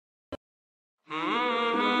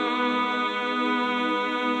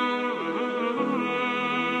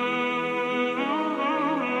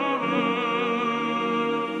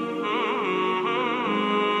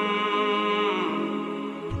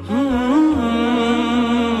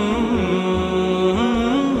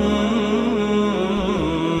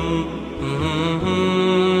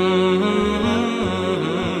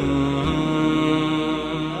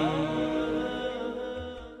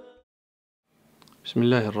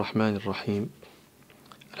بسم الله الرحمن الرحيم.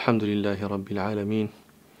 الحمد لله رب العالمين،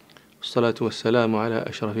 والصلاة والسلام على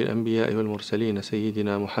أشرف الأنبياء والمرسلين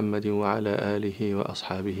سيدنا محمد وعلى آله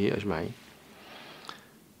وأصحابه أجمعين.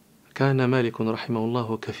 كان مالك رحمه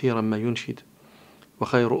الله كثيرا ما ينشد: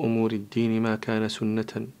 وخير أمور الدين ما كان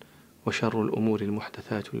سنة، وشر الأمور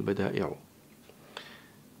المحدثات البدائع.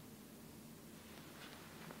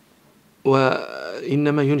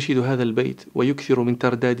 وإنما ينشد هذا البيت ويكثر من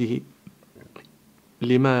ترداده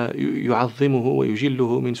لما يعظمه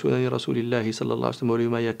ويجله من سنن رسول الله صلى الله عليه وسلم،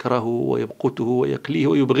 ولما يكرهه ويبقته ويقليه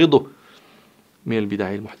ويبغضه من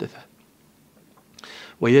البدع المحدثة.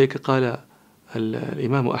 ولذلك قال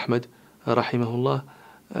الإمام أحمد رحمه الله: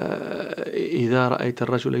 إذا رأيت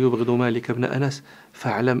الرجل يبغض مالك بن أنس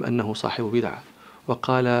فاعلم أنه صاحب بدعة.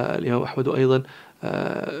 وقال الإمام أحمد أيضا: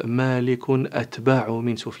 مالك أتباع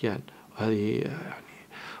من سفيان. وهذه يعني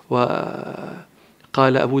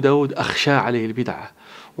وقال أبو داود: أخشى عليه البدعة.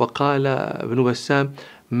 وقال ابن بسام: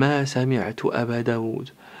 ما سمعت أبا داود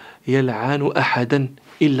يلعن أحدا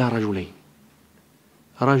إلا رجلين: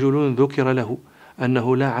 رجل ذكر له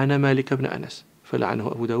أنه لعن مالك بن أنس فلعنه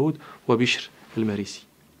أبو داود، وبشر المريسي.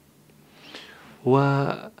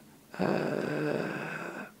 وكان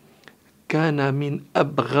من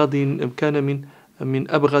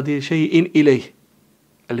أبغض شيء إليه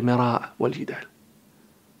المراء والجدال.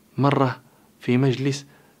 مرة في مجلس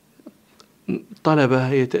طلبة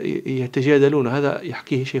يتجادلون، هذا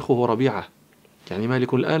يحكيه شيخه ربيعة، يعني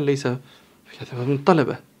مالك الآن ليس من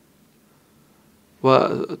طلبة،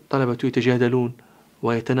 والطلبة يتجادلون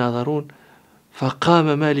ويتناظرون،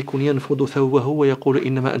 فقام مالك ينفض ثوبه ويقول: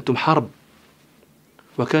 إنما أنتم حرب.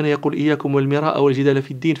 وكان يقول: إياكم والمراء والجدال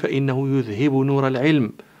في الدين فإنه يذهب نور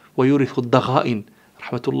العلم ويورث الضغائن.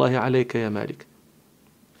 رحمة الله عليك يا مالك،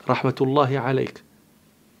 رحمة الله عليك،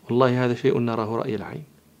 والله هذا شيء نراه رأي العين.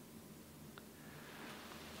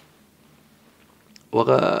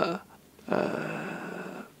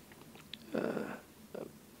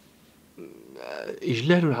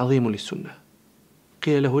 إجلال عظيم للسنة.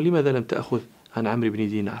 قيل له: لماذا لم تأخذ عن عمرو بن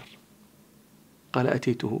دينار؟ قال: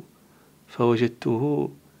 أتيته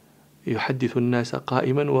فوجدته يحدث الناس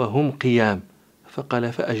قائما وهم قيام،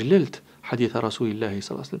 فقال: فأجللت حديث رسول الله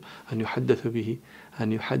صلى الله عليه وسلم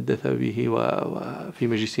أن يحدث به وفي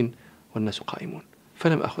مجلس والناس قائمون،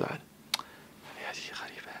 فلم أخذ عنه.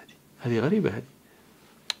 هذه غريبة،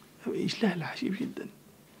 إجلال عجيب جدا.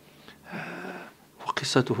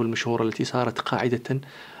 وقصته المشهورة التي صارت قاعدة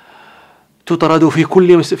تطرد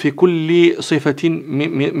في كل صفة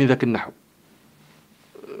من ذاك النحو: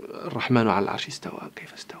 الرحمن على العرش استوى،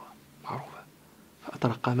 كيف استوى؟ معروفة.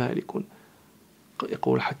 فأطرق مالك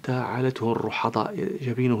يقول: حتى عالته الرحضاء،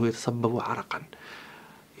 جبينه يتصبب عرقا.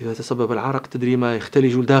 إذا تصبب العرق تدري ما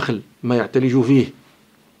يختلج الداخل، ما يعتلج فيه.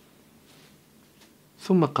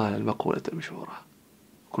 ثم قال المقولة المشهورة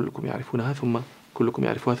كلكم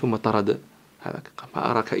يعرفها ثم طرد هذاك: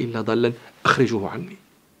 ما أراك إلا ضلا أخرجه عني.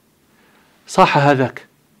 صاح هذاك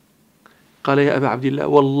قال: يا أبا عبد الله،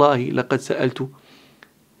 والله لقد سألت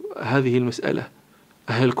هذه المسألة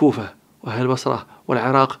أهل الكوفة وأهل البصرة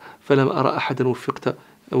والعراق فلم أرى أحدا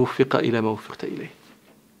وفق إلى ما وفقت إليه.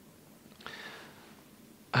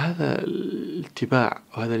 هذا الاتباع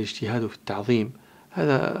وهذا الاجتهاد في التعظيم،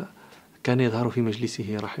 هذا كان يظهر في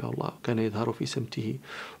مجلسه رحمه الله، وكان يظهر في سمته،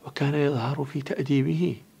 وكان يظهر في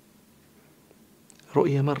تأديبه.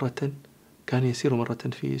 رؤيا مرة كان يسير مرة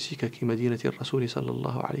في سكك مدينة الرسول صلى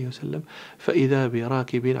الله عليه وسلم، فإذا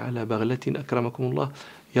براكب على بغلة أكرمكم الله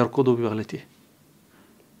يركض ببغلته،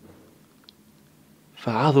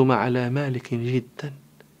 فعظم على مالك جدا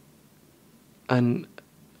أن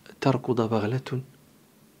تركض بغلة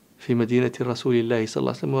في مدينة رسول الله صلى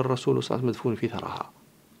الله عليه وسلم والرسول صلى الله عليه وسلم مدفون في ثراها.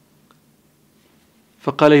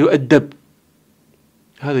 فقال: يؤدب،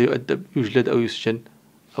 هذا يؤدب، يجلد أو يسجن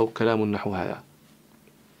أو كلام نحو هذا.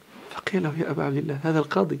 فقيل له: يا أبا عبد الله، هذا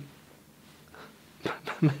القاضي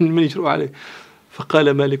من يجرؤ عليه؟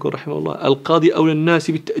 فقال مالك رحمه الله: القاضي أولى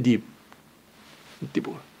الناس بالتأديب،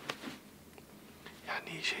 يؤدبوه.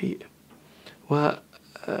 يعني شيء.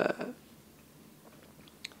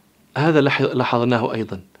 هذا لاحظناه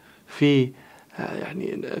أيضا في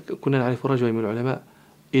يعني كنا نعرف رجلا من العلماء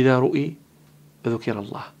إذا رؤي ذكر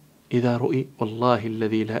الله، إذا رؤي والله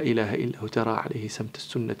الذي لا إله إلا هو ترى عليه سمت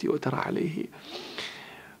السنة، وترى عليه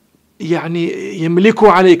يعني يملك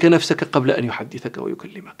عليك نفسك قبل أن يحدثك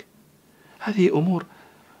ويكلمك. هذه أمور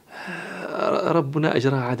ربنا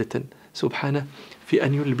أجرى عادة سبحانه في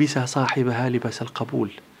أن يلبس صاحبها لباس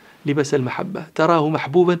القبول، لباس المحبة. تراه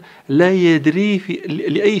محبوبا لا يدري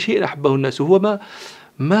لأي شيء أحبه الناس. هو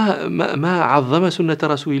ما عظم سنة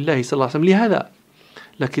رسول الله صلى الله عليه وسلم. لهذا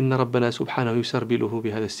لكن ربنا سبحانه يسربله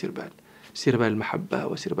بهذا السربال، سربال المحبة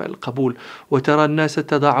وسربال القبول. وترى الناس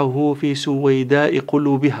تضعه في سويداء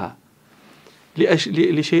قلوبها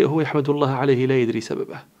لشيء هو يحمد الله عليه لا يدري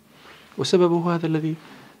سببه، وسببه هذا الذي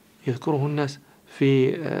يذكره الناس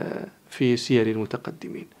في سير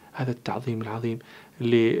المتقدمين، هذا التعظيم العظيم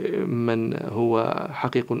لمن هو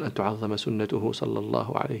حقيق أن تعظم سنته صلى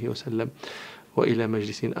الله عليه وسلم. وإلى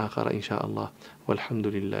مجلس آخر إن شاء الله، والحمد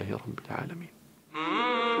لله رب العالمين.